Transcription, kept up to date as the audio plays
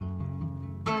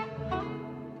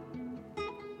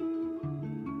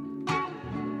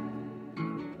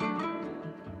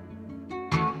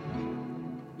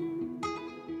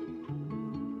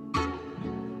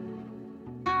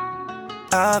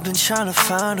I've been trying to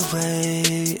find a way,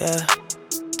 yeah,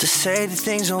 to say the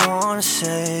things I wanna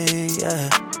say, yeah.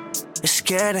 It's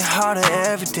getting harder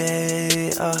every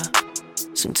day,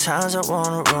 sometimes I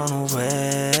wanna run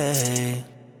away.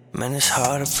 Man, it's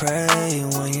hard to pray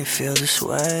when you feel this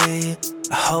way.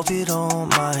 I hope you don't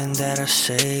mind that I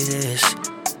say this,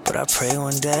 but I pray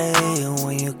one day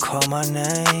when you call my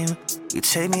name, you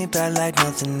take me back like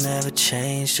nothing ever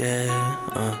changed,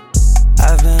 yeah.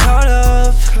 I've been caught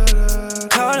up.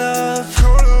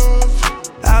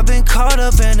 I've been caught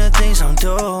up in the things I'm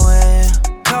doing.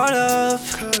 Caught up.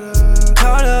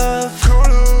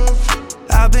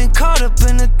 I've been caught up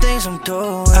in the things I'm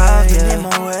doing. I've been in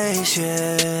my ways,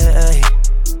 yeah.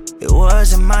 It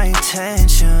wasn't my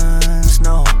intentions,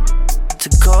 no, to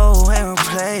go and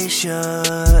replace you,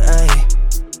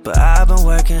 but I've been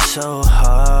working so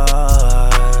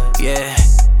hard, yeah.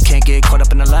 Can't get caught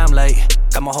up in the limelight.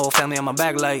 Got my whole family on my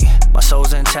back like my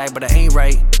soul's intact, but I ain't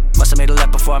right. Must've made a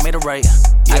left before I made a right,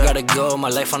 yeah. I gotta go, my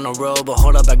life on the road, but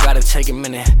hold up, I gotta take a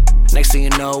minute. Next thing you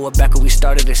know, we're back where we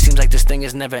started. It seems like this thing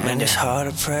is never ending. Man, it's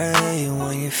hard to pray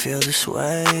when you feel this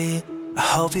way. I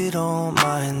hope you don't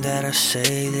mind that I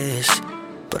say this,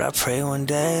 but I pray one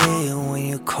day when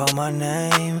you call my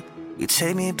name, you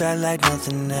take me back like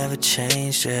nothing ever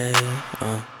changed, yeah.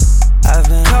 I've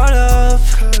been caught up.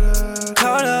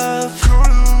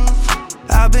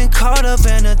 I've been caught up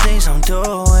in the things I'm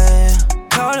doing.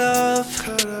 Caught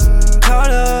up.